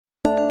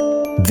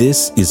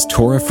This is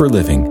Torah for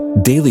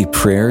Living, daily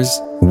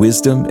prayers,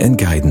 wisdom, and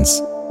guidance.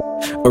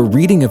 A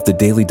reading of the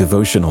daily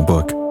devotional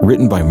book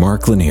written by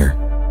Mark Lanier.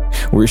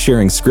 We're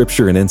sharing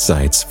scripture and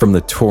insights from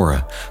the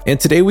Torah, and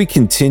today we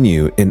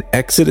continue in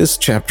Exodus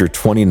chapter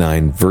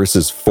 29,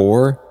 verses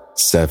 4,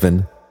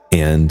 7,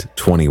 and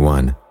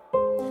 21.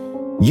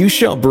 You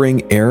shall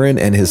bring Aaron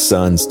and his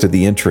sons to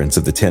the entrance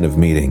of the tent of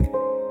meeting,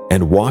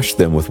 and wash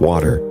them with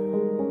water.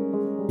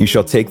 You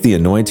shall take the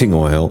anointing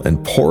oil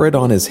and pour it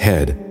on his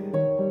head,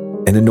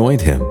 and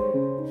anoint him.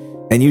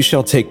 And you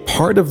shall take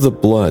part of the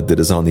blood that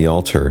is on the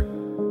altar,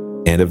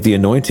 and of the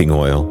anointing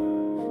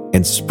oil,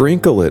 and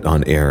sprinkle it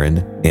on Aaron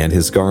and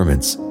his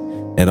garments,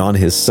 and on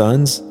his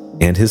sons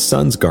and his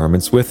sons'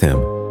 garments with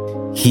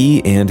him.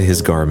 He and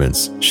his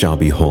garments shall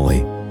be holy.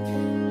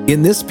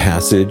 In this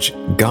passage,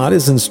 God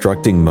is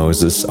instructing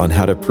Moses on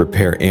how to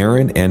prepare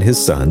Aaron and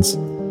his sons,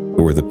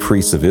 who were the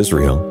priests of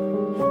Israel,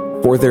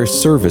 for their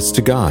service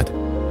to God.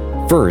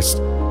 First,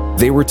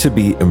 they were to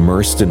be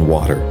immersed in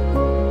water.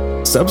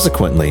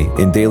 Subsequently,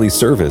 in daily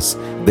service,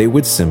 they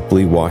would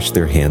simply wash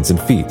their hands and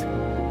feet.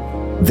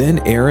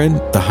 Then Aaron,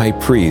 the high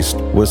priest,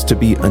 was to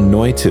be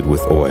anointed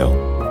with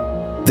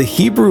oil. The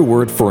Hebrew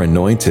word for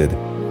anointed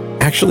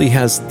actually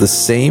has the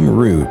same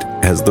root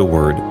as the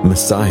word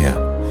Messiah.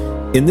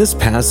 In this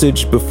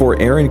passage, before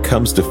Aaron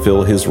comes to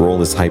fill his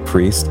role as high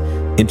priest,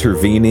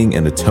 intervening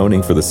and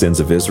atoning for the sins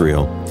of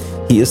Israel,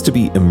 he is to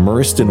be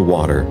immersed in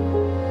water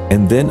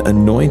and then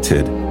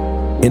anointed,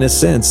 in a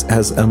sense,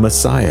 as a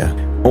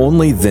Messiah.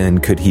 Only then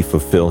could he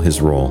fulfill his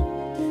role.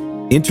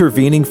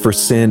 Intervening for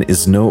sin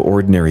is no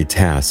ordinary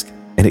task,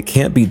 and it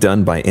can't be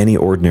done by any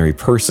ordinary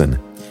person.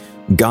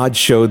 God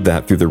showed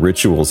that through the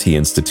rituals he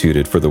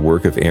instituted for the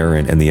work of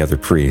Aaron and the other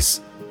priests.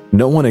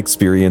 No one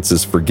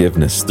experiences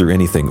forgiveness through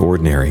anything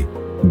ordinary.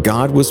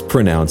 God was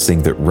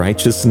pronouncing that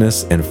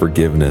righteousness and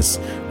forgiveness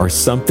are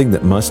something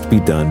that must be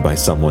done by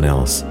someone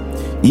else.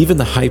 Even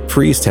the high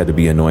priest had to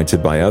be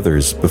anointed by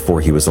others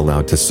before he was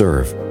allowed to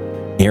serve.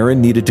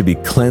 Aaron needed to be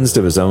cleansed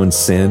of his own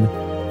sin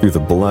through the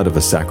blood of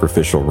a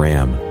sacrificial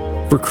ram.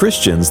 For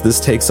Christians, this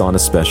takes on a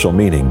special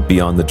meaning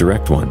beyond the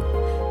direct one.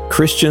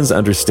 Christians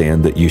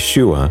understand that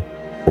Yeshua,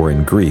 or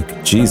in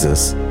Greek,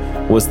 Jesus,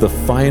 was the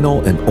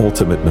final and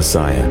ultimate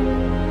Messiah.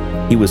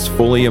 He was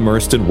fully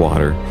immersed in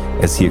water,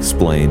 as he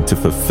explained, to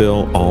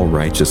fulfill all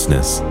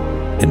righteousness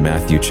in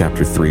Matthew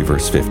chapter 3,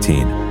 verse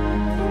 15.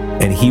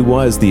 And he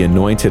was the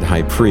anointed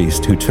high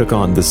priest who took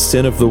on the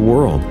sin of the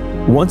world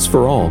once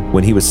for all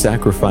when he was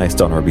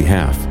sacrificed on our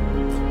behalf.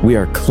 We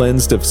are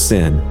cleansed of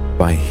sin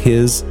by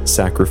his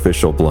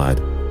sacrificial blood.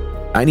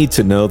 I need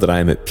to know that I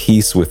am at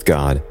peace with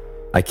God.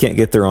 I can't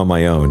get there on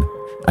my own.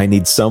 I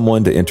need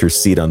someone to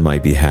intercede on my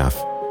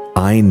behalf.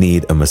 I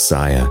need a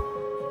Messiah.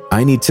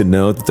 I need to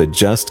know that the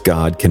just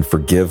God can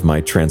forgive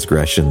my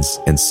transgressions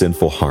and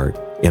sinful heart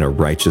in a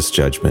righteous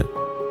judgment.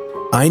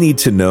 I need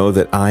to know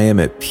that I am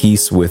at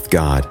peace with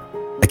God.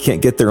 I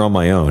can't get there on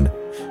my own.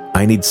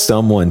 I need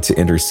someone to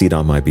intercede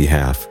on my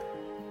behalf.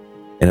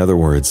 In other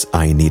words,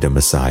 I need a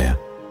Messiah.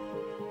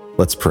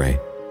 Let's pray.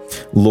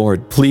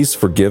 Lord, please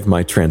forgive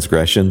my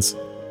transgressions.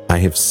 I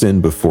have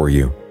sinned before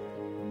you,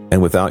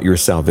 and without your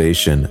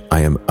salvation,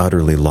 I am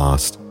utterly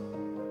lost.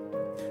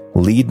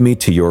 Lead me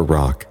to your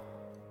rock.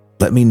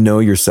 Let me know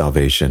your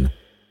salvation.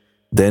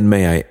 Then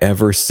may I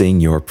ever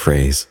sing your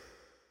praise.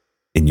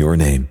 In your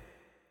name,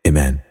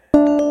 amen.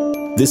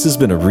 This has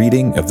been a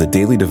reading of the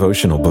daily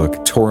devotional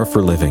book, Torah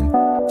for Living.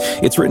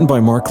 It's written by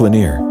Mark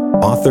Lanier,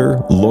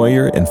 author,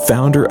 lawyer, and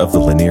founder of the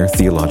Lanier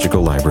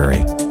Theological Library.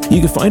 You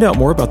can find out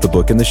more about the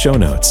book in the show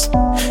notes.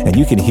 And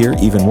you can hear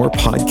even more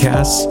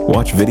podcasts,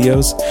 watch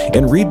videos,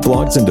 and read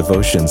blogs and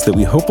devotions that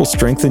we hope will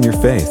strengthen your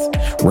faith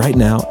right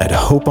now at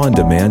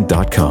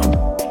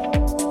hopeondemand.com.